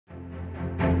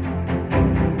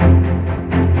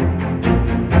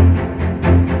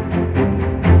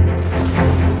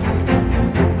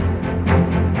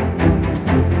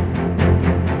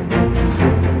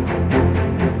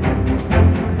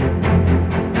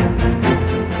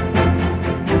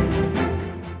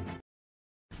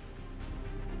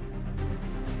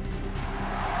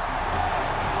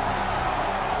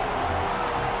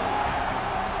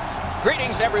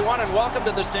everyone, and welcome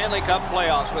to the Stanley Cup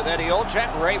playoffs with Eddie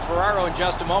Olczyk, Ray Ferraro in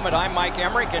just a moment. I'm Mike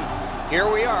Emmerich, and here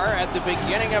we are at the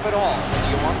beginning of it all. Whether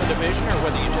you won the division or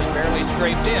whether you just barely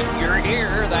scraped in, you're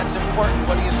here. That's important.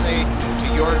 What do you say to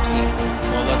your team?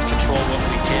 Well, let's control what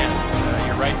we can.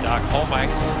 You're right, Doc. Home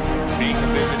ice, being the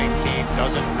visiting team,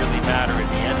 doesn't really matter. At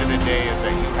the end of the day is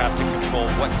that you have to control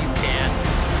what you can,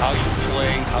 how you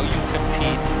play, how you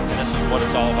compete, and this is what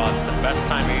it's all about. It's the best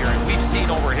time of year, and we've seen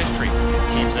over history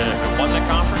teams that have won the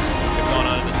conference have gone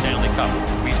on to the Stanley Cup.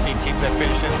 We've seen teams that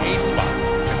finished in 8th spot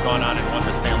have gone on and won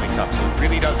the Stanley Cup. So it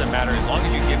really doesn't matter. As long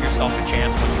as you give yourself a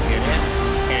chance when you get in,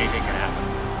 anything can happen.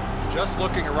 Just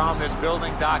looking around this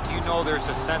building, Doc, you know there's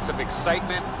a sense of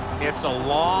excitement. It's a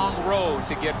long road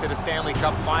to get to the Stanley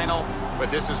Cup final, but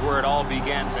this is where it all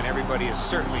begins, and everybody is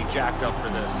certainly jacked up for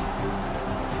this.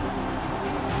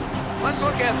 Let's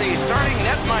look at the starting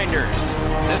netminders.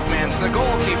 This man's the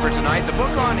goalkeeper tonight. The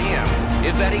book on him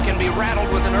is that he can be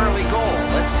rattled with an early goal.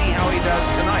 Let's see how he does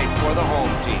tonight for the home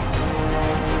team.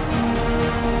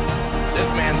 This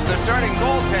man's the starting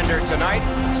goaltender tonight.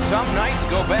 Some nights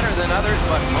go better than others,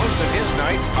 but most of his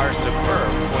nights are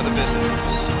superb for the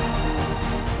visitors.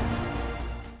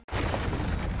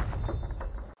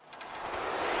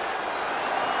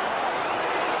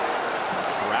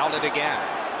 Corralled it again.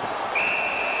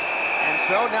 And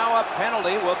so now a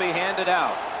penalty will be handed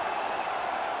out.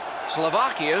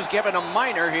 Slovakia is given a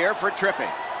minor here for tripping.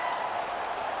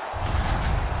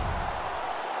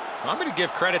 I'm going to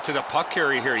give credit to the puck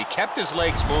carrier here. He kept his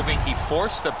legs moving. He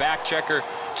forced the back checker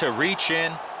to reach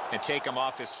in and take him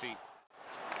off his feet.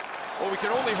 Well, we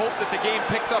can only hope that the game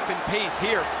picks up in pace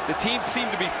here. The teams seem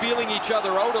to be feeling each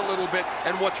other out a little bit,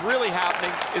 and what's really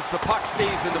happening is the puck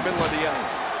stays in the middle of the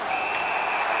ice.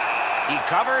 He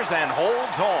covers and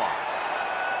holds on.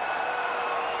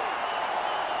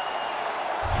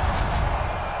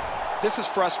 This is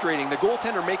frustrating. The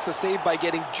goaltender makes a save by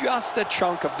getting just a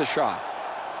chunk of the shot.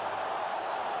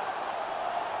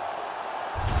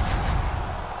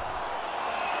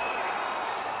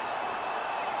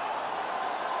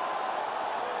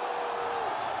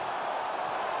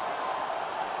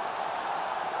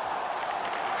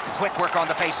 Quick work on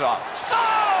the faceoff. Score!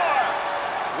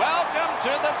 Welcome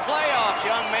to the playoffs,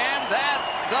 young man.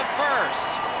 That's the first.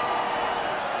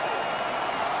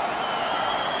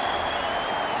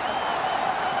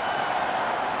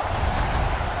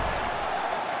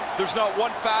 There's not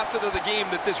one facet of the game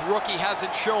that this rookie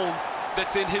hasn't shown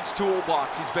that's in his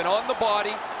toolbox. He's been on the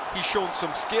body. He's shown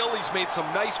some skill. He's made some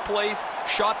nice plays.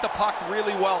 Shot the puck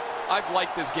really well. I've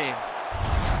liked this game.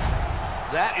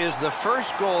 That is the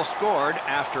first goal scored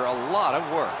after a lot of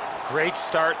work. Great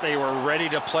start. They were ready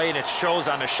to play, and it shows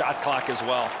on the shot clock as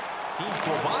well.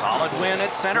 Solid win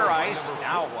at center ice.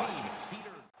 Now what?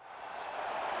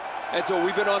 And so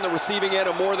we've been on the receiving end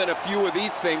of more than a few of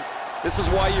these things. This is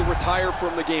why you retire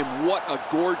from the game. What a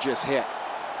gorgeous hit.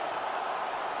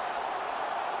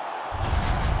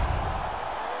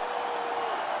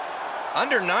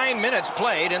 Under 9 minutes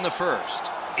played in the first.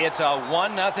 It's a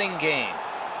 1-0 game.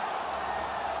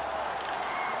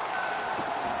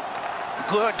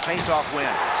 Good face-off win.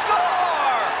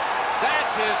 Score!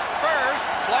 That's his first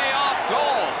playoff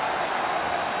goal.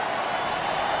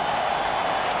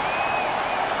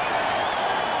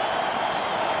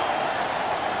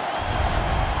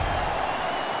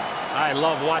 I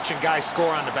love watching guys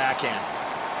score on the backhand.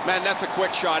 Man, that's a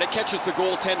quick shot. It catches the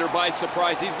goaltender by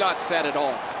surprise. He's not set at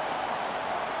all.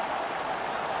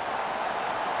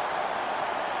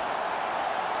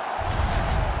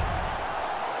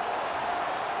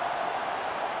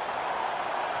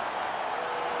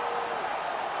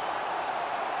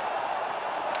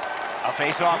 A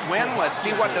face-off win. Let's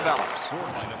see what develops.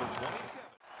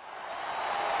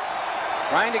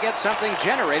 Trying to get something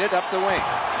generated up the wing.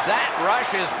 That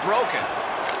rush is broken.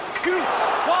 Shoots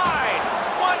wide.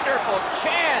 Wonderful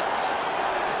chance.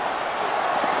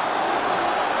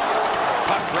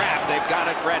 Puck grab. They've got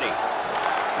it ready.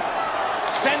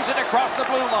 Sends it across the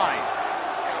blue line.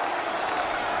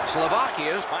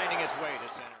 Slovakia is finding its way to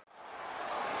center.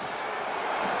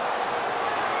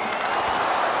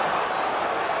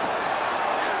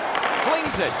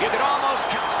 Flings it. You could almost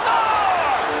score!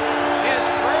 His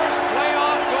first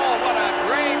playoff goal. What a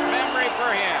great memory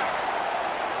for him.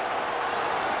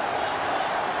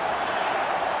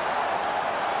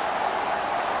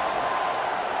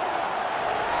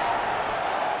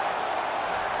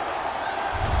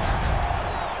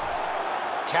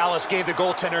 Callis gave the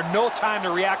goaltender no time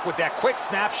to react with that quick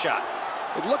snapshot.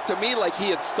 It looked to me like he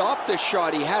had stopped this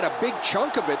shot. He had a big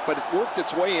chunk of it, but it worked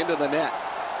its way into the net.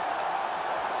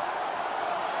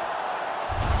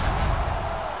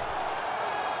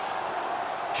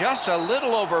 just a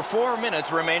little over 4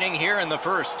 minutes remaining here in the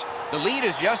first. The lead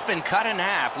has just been cut in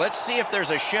half. Let's see if there's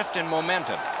a shift in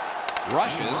momentum.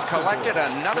 Russia's collected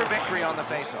another victory on the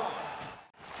faceoff.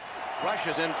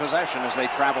 Russia's in possession as they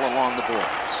travel along the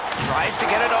boards. Tries to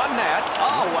get it on net.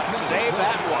 Oh, what a save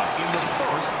that was. In the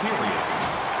first period.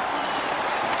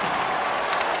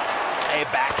 A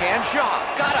backhand shot.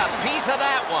 Got a piece of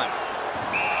that one.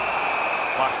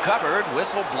 Puck covered,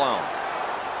 whistle blown.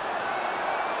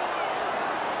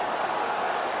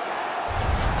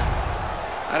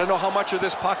 I don't know how much of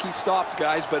this puck he stopped,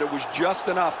 guys, but it was just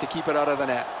enough to keep it out of the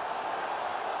net.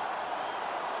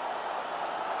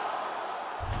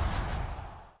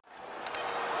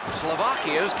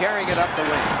 Slovakia is carrying it up the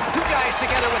wing. Two guys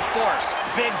together with force.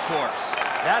 Big force.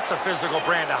 That's a physical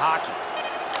brand of hockey.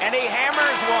 And he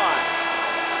hammers one.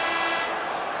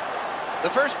 The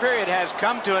first period has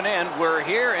come to an end. We're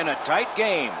here in a tight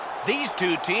game. These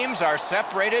two teams are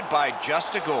separated by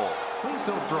just a goal. Please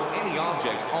don't throw any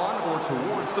objects on or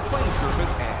towards the playing surface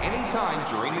at any time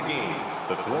during the game.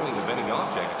 The throwing of any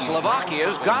object...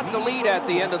 Slovakia's got the lead at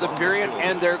the end of the period,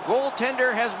 and their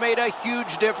goaltender has made a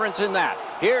huge difference in that.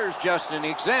 Here's just an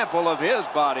example of his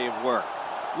body of work.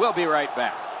 We'll be right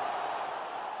back.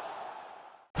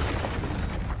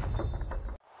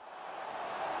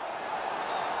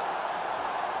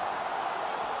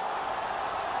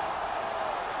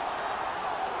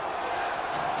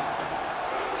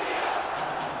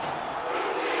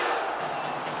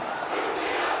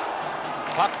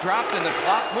 Puck dropped and the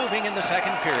clock moving in the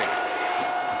second period.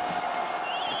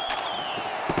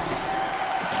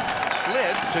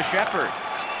 Slid to Shepard.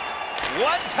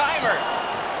 One-timer.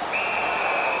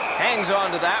 Hangs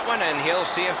on to that one, and he'll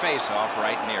see a face-off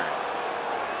right near it.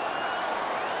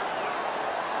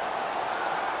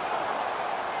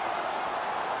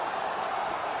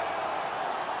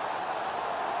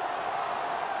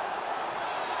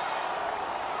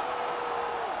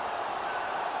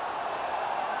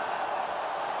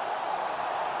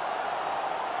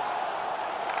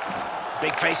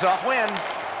 Big face-off win.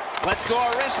 Let's go,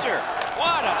 Arister.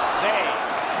 What a save.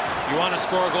 You want to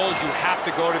score goals, you have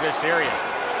to go to this area.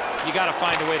 You got to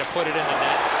find a way to put it in the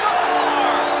net. Score!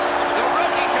 The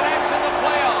rookie connects in the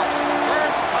playoffs.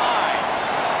 First time.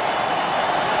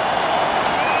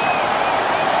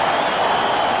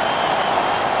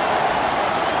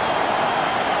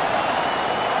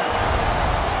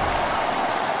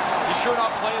 He's sure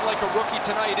not playing like a rookie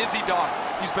tonight, is he, Doc?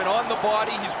 He's been on the body.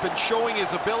 He's been showing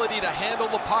his ability to handle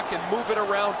the puck and move it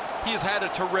around. He's had a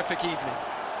terrific evening.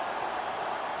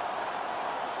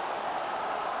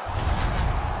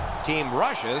 Team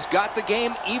Russia's got the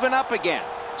game even up again.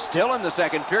 Still in the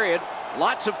second period.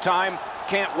 Lots of time.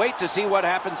 Can't wait to see what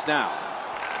happens now.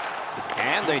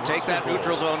 And they take that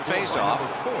neutral zone face-off.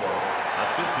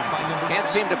 Can't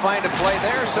seem to find a play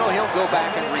there, so he'll go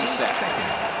back and reset.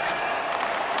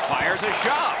 Fires a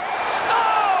shot.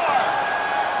 Score!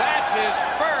 That's his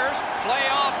first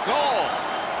playoff goal.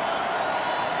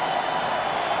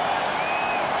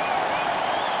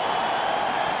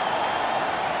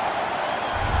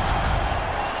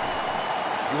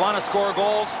 You want to score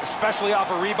goals, especially off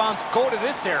of rebounds, go to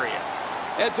this area.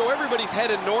 And so everybody's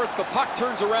headed north. The puck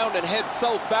turns around and heads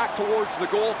south back towards the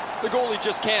goal. The goalie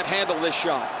just can't handle this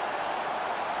shot.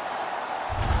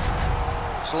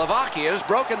 Slovakia's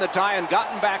broken the tie and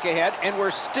gotten back ahead, and we're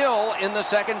still in the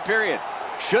second period.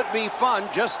 Should be fun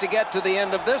just to get to the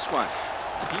end of this one.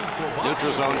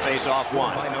 Neutral zone face-off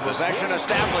one. Possession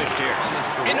established here.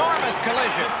 Enormous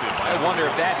collision. I wonder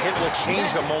if that hit will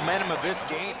change the momentum of this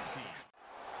game.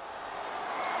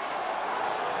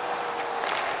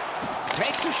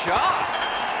 Takes a shot.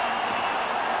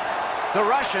 The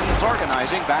Russians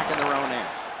organizing back in their own end.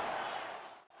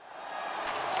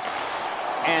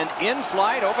 And in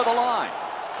flight over the line.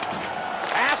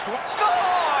 Past one. Score!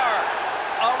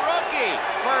 A rookie.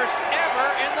 First ever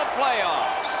in the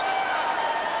playoffs.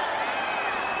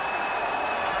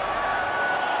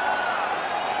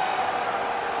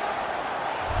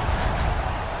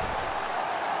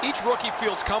 Each rookie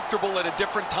feels comfortable at a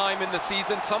different time in the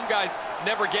season. Some guys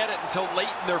never get it until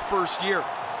late in their first year.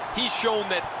 He's shown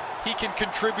that he can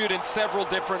contribute in several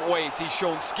different ways. He's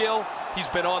shown skill. He's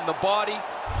been on the body.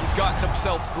 He's gotten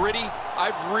himself gritty.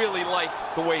 I've really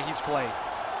liked the way he's played.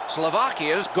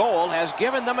 Slovakia's goal has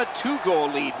given them a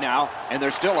 2-goal lead now, and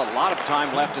there's still a lot of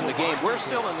time left in the game. We're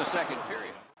still in the second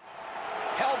period.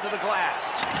 Held to the glass.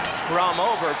 Scrum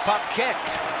over, puck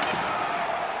kicked.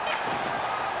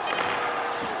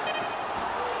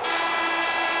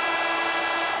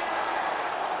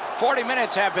 "40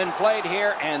 minutes have been played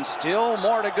here, and still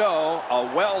more to go. A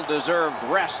well-deserved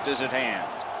rest is at hand."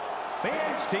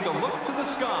 Fans, take a look to the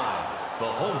sky. The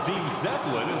home team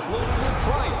Zeppelin is loaded with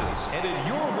prizes, headed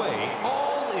your way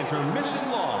all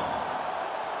intermission long.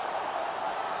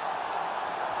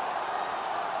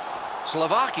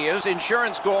 Slovakia's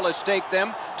insurance goal has staked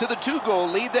them to the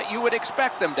 2-goal lead that you would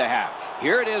expect them to have.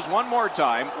 Here it is one more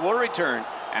time. We'll return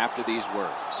after these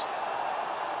words.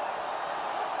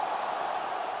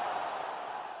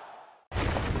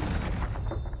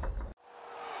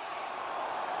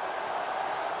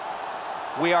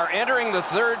 We are entering the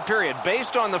third period.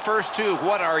 Based on the first two,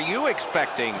 what are you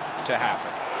expecting to happen?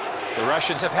 The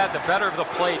Russians have had the better of the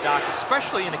play, Doc,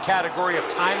 especially in the category of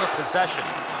time of possession.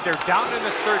 They're down in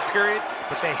this third period,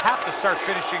 but they have to start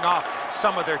finishing off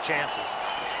some of their chances.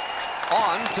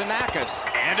 On to Nakas,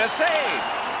 and a save.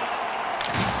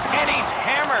 And he's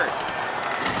hammered.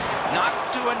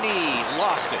 Knocked to a knee,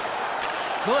 lost it.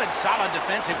 Good, solid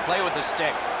defensive play with the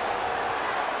stick.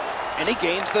 And he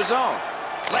gains the zone.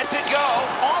 Lets it go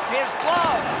off his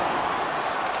glove.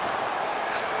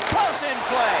 Close in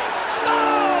play.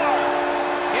 Score!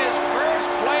 His first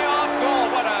playoff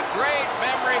goal. What a great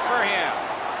memory for him.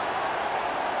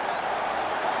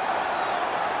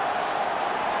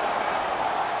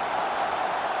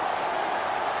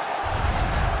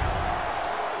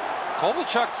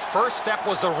 Kovalchuk's first step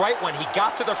was the right one. He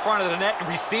got to the front of the net and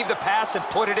received the pass and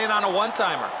put it in on a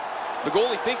one-timer. The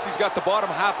goalie thinks he's got the bottom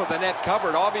half of the net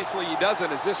covered. Obviously he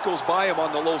doesn't, as this goes by him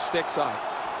on the low stick side.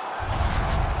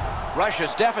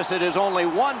 Russia's deficit is only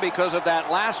 1 because of that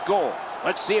last goal.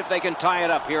 Let's see if they can tie it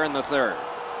up here in the third.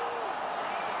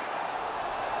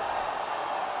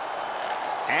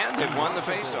 And they've won the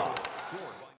faceoff.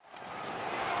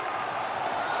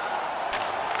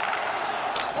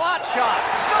 Slot shot.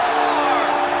 Score!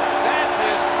 That's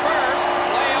his first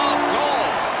playoff goal.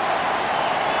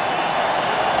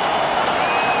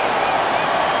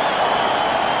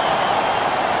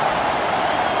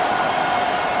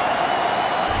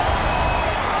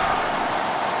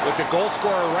 With the goal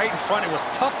scorer right in front, it was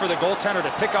tough for the goaltender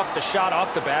to pick up the shot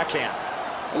off the backhand.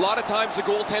 A lot of times the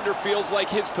goaltender feels like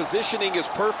his positioning is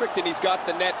perfect and he's got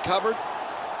the net covered.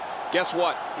 Guess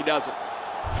what? He doesn't.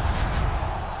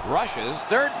 Russia's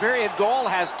third period goal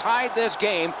has tied this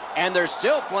game, and there's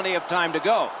still plenty of time to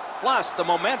go. Plus, the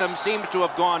momentum seems to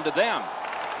have gone to them.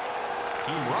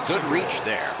 Good reach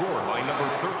there.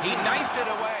 He knifed it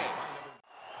away.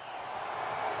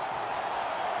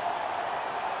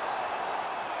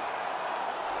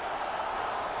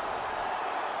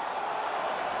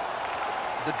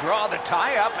 The draw, the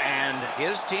tie-up, and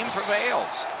his team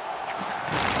prevails.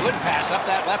 Good pass up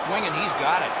that left wing, and he's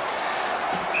got it.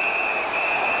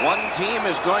 One team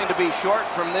is going to be short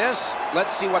from this.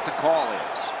 Let's see what the call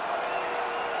is.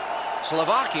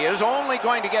 Slovakia is only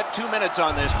going to get 2 minutes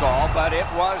on this call, but it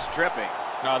was tripping.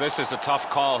 No, this is a tough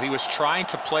call. He was trying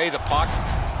to play the puck,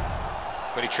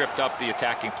 but he tripped up the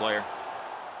attacking player.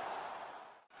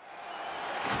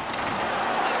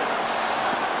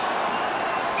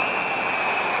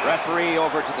 Referee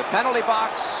over to the penalty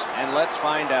box, and let's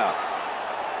find out.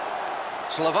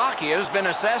 Slovakia has been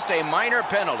assessed a minor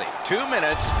penalty. 2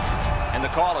 minutes, and the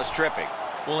call is tripping.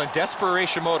 Well, in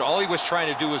desperation mode, all he was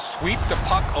trying to do was sweep the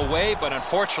puck away, but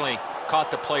unfortunately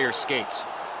caught the player's skates.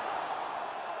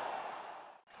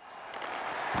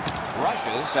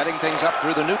 Russia's setting things up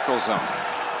through the neutral zone.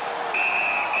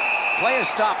 Play is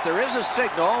stopped. There is a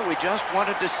signal. We just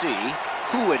wanted to see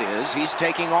who it is he's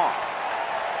taking off.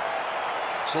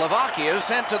 Slovakia is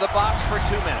sent to the box for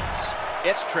 2 minutes.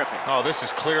 It's tripping. Oh, this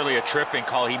is clearly a tripping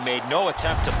call. He made no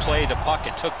attempt to play the puck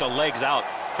and took the legs out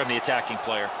from the attacking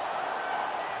player.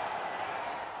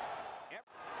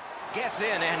 Gets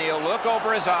in, and he'll look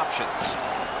over his options.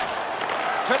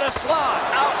 To the slot.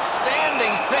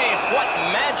 Outstanding save. What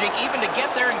magic even to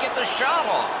get there and get the shot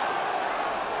off.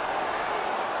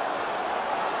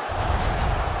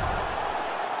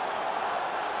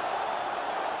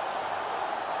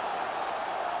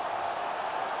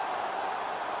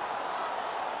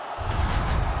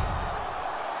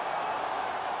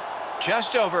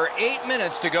 Just over 8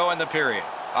 minutes to go in the period.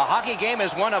 A hockey game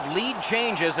is one of lead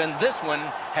changes, and this one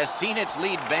has seen its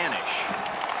lead vanish.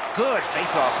 Good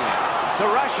face-off win. The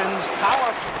Russians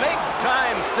power,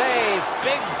 big-time save,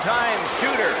 big-time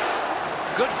shooter.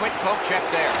 Good quick poke check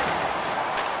there.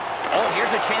 Oh, here's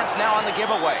a chance now on the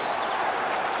giveaway.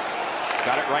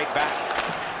 Got it right back.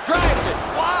 Drives it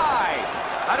wide.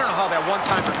 I don't know how that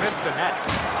one-timer missed the net.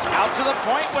 Out to the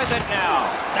point with it now.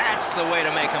 That's the way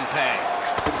to make him pay.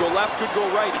 Could go left, could go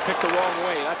right. He picked the wrong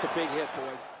way. That's a big hit,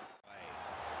 boys.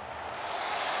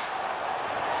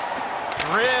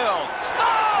 Drilled.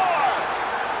 Score!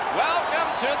 Welcome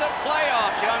to the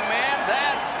playoffs, young man.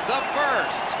 That's the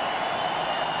first.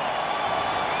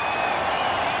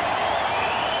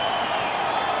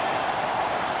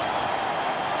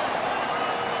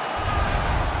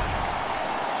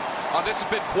 Oh, this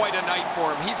has been quite a night for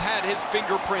him. He's had his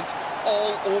fingerprints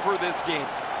all over this game.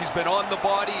 He's been on the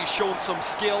body. He's shown some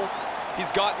skill.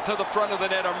 He's gotten to the front of the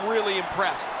net. I'm really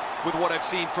impressed with what I've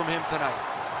seen from him tonight.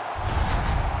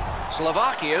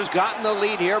 Slovakia's gotten the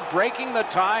lead here, breaking the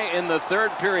tie in the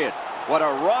third period. What a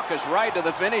raucous ride to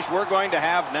the finish we're going to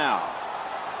have now.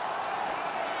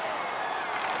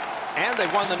 And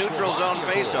they've won the neutral zone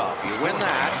faceoff. You win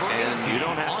that, and you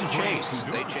don't have to chase.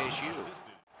 They chase you.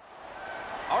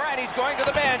 All right, he's going to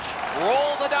the bench.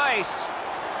 Roll the dice.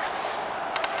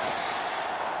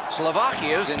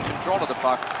 Slovakia is in control of the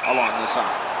puck along the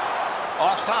side.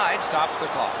 Offside stops the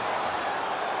clock.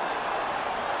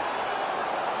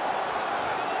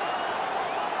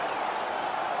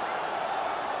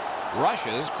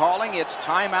 Russia's calling its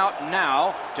timeout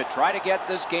now to try to get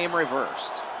this game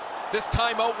reversed. This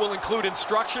timeout will include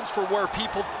instructions for where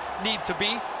people need to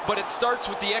be, but it starts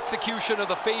with the execution of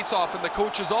the face-off, and the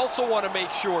coaches also want to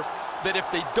make sure that if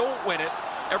they don't win it,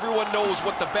 everyone knows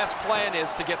what the best plan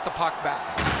is to get the puck back.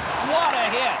 What a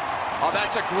hit! Oh,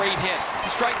 that's a great hit.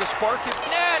 He's trying to spark his...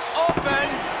 Net open!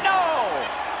 No!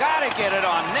 Gotta get it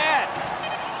on net!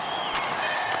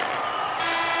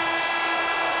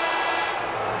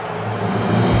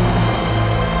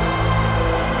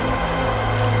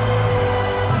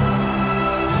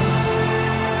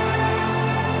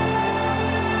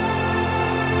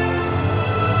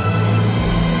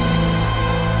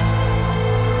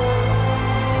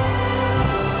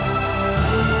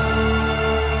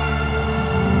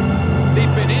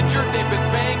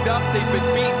 They've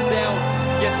been beaten down,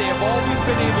 yet they have always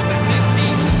been able to dig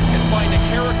deep and find a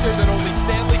character that only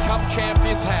Stanley Cup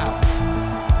champions have.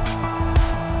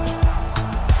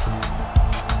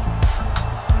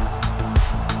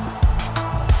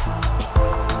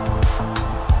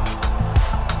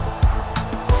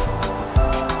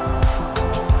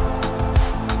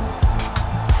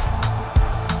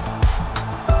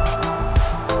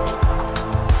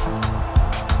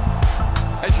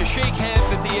 As you shake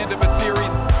hands at the end of a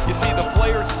series, you see the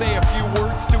players say a few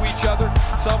words to each other.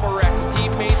 Some are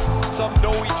ex-teammates, some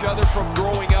know each other from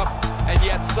growing up, and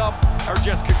yet some are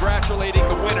just congratulating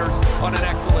the winners on an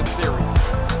excellent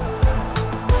series.